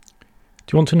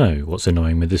Do you want to know what's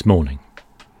annoying me this morning?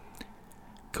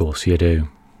 Of course you do.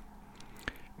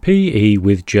 PE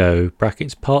with Joe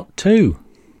brackets part 2.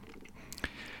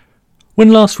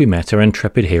 When last we met our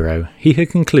intrepid hero, he had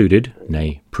concluded,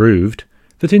 nay, proved,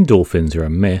 that endorphins are a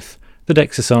myth, that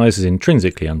exercise is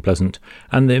intrinsically unpleasant,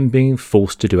 and that being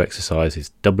forced to do exercise is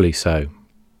doubly so.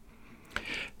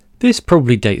 This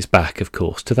probably dates back, of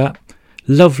course, to that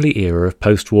lovely era of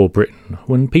post-war Britain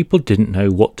when people didn't know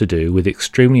what to do with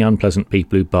extremely unpleasant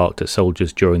people who barked at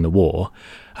soldiers during the war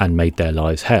and made their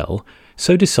lives hell,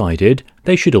 so decided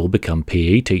they should all become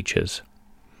PE teachers.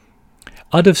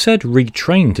 I'd have said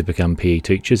retrained to become PE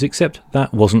teachers, except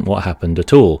that wasn't what happened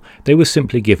at all. They were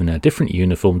simply given a different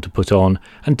uniform to put on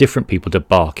and different people to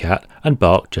bark at, and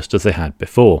bark just as they had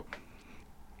before.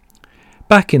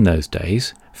 Back in those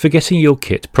days, forgetting your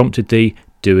kit prompted the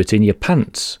 "do it in your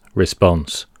pants"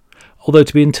 response. Although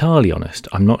to be entirely honest,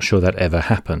 I'm not sure that ever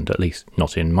happened, at least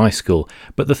not in my school,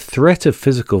 but the threat of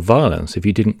physical violence if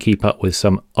you didn't keep up with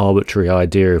some arbitrary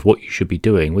idea of what you should be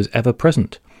doing was ever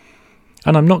present.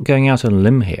 And I'm not going out on a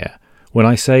limb here when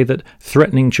I say that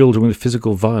threatening children with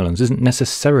physical violence isn't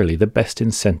necessarily the best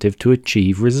incentive to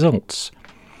achieve results.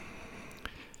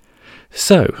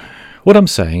 So, what I'm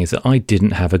saying is that I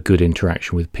didn't have a good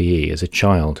interaction with PE as a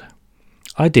child.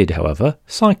 I did, however,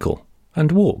 cycle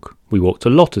and walk. We walked a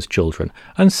lot as children,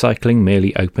 and cycling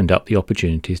merely opened up the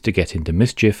opportunities to get into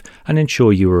mischief and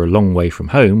ensure you were a long way from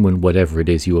home when whatever it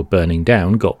is you were burning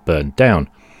down got burned down.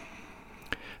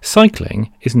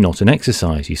 Cycling is not an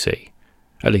exercise, you see.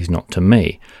 At least not to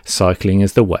me. Cycling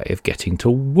is the way of getting to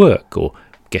work or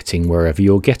getting wherever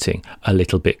you're getting a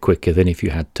little bit quicker than if you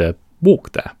had to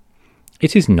walk there.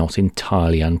 It is not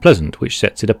entirely unpleasant, which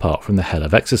sets it apart from the hell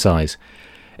of exercise.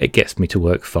 It gets me to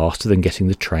work faster than getting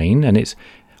the train, and it's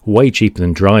way cheaper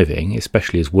than driving,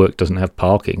 especially as work doesn't have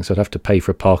parking, so I'd have to pay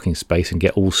for a parking space and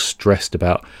get all stressed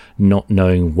about not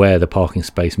knowing where the parking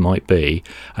space might be,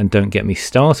 and don't get me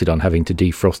started on having to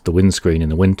defrost the windscreen in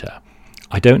the winter.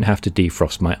 I don't have to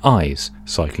defrost my eyes.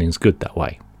 Cycling's good that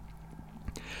way.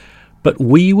 But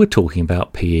we were talking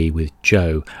about PE with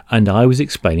Joe, and I was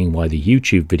explaining why the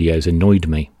YouTube videos annoyed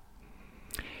me.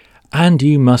 And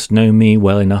you must know me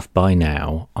well enough by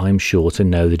now, I'm sure, to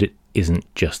know that it isn't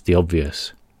just the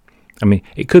obvious. I mean,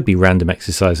 it could be random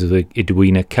exercises with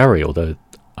Edwina Currie, although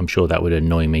I'm sure that would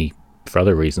annoy me for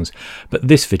other reasons. But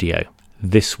this video,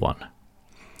 this one.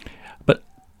 But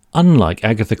unlike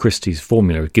Agatha Christie's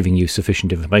formula of giving you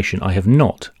sufficient information, I have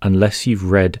not, unless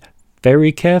you've read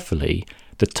very carefully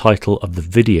the title of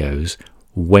the videos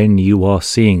when you are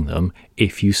seeing them,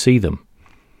 if you see them.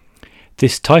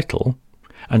 This title,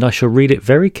 and I shall read it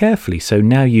very carefully so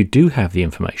now you do have the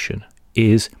information,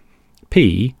 is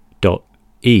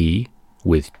P.E.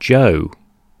 with Joe.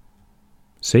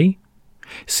 See?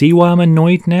 See why I'm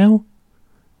annoyed now?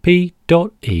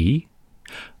 P.E.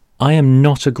 I am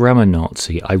not a grammar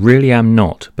Nazi. I really am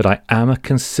not, but I am a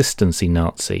consistency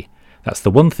Nazi. That's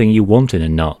the one thing you want in a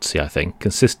Nazi, I think,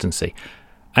 consistency.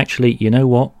 Actually, you know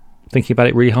what? Thinking about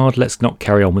it really hard, let's not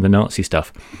carry on with the Nazi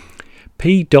stuff.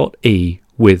 P.E.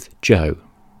 with Joe.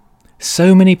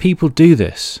 So many people do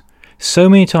this. So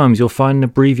many times you'll find an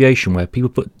abbreviation where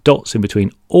people put dots in between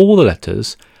all the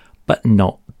letters, but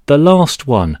not the last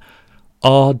one.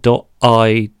 R.I.P.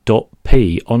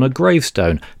 on a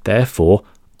gravestone. Therefore,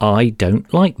 I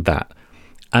don't like that.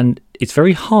 And it's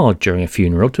very hard during a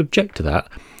funeral to object to that.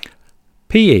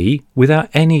 PE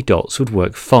without any dots would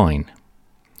work fine.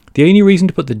 The only reason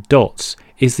to put the dots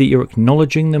is that you're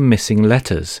acknowledging the missing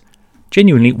letters.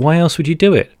 Genuinely, why else would you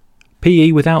do it?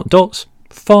 PE without dots?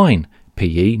 Fine.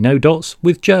 PE, no dots,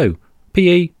 with Joe.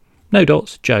 PE, no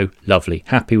dots, Joe. Lovely.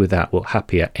 Happy with that. Well,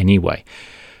 happier anyway.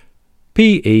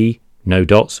 PE, no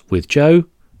dots, with Joe.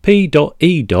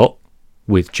 P.E.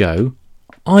 with Joe.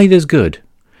 Either's good.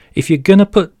 If you're going to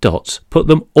put dots, put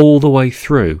them all the way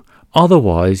through.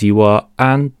 Otherwise, you are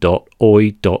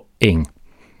an.oi.ing.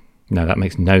 No, that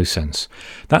makes no sense.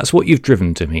 That's what you've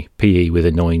driven to me, PE with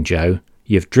annoying Joe.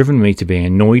 You've driven me to being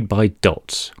annoyed by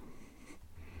dots.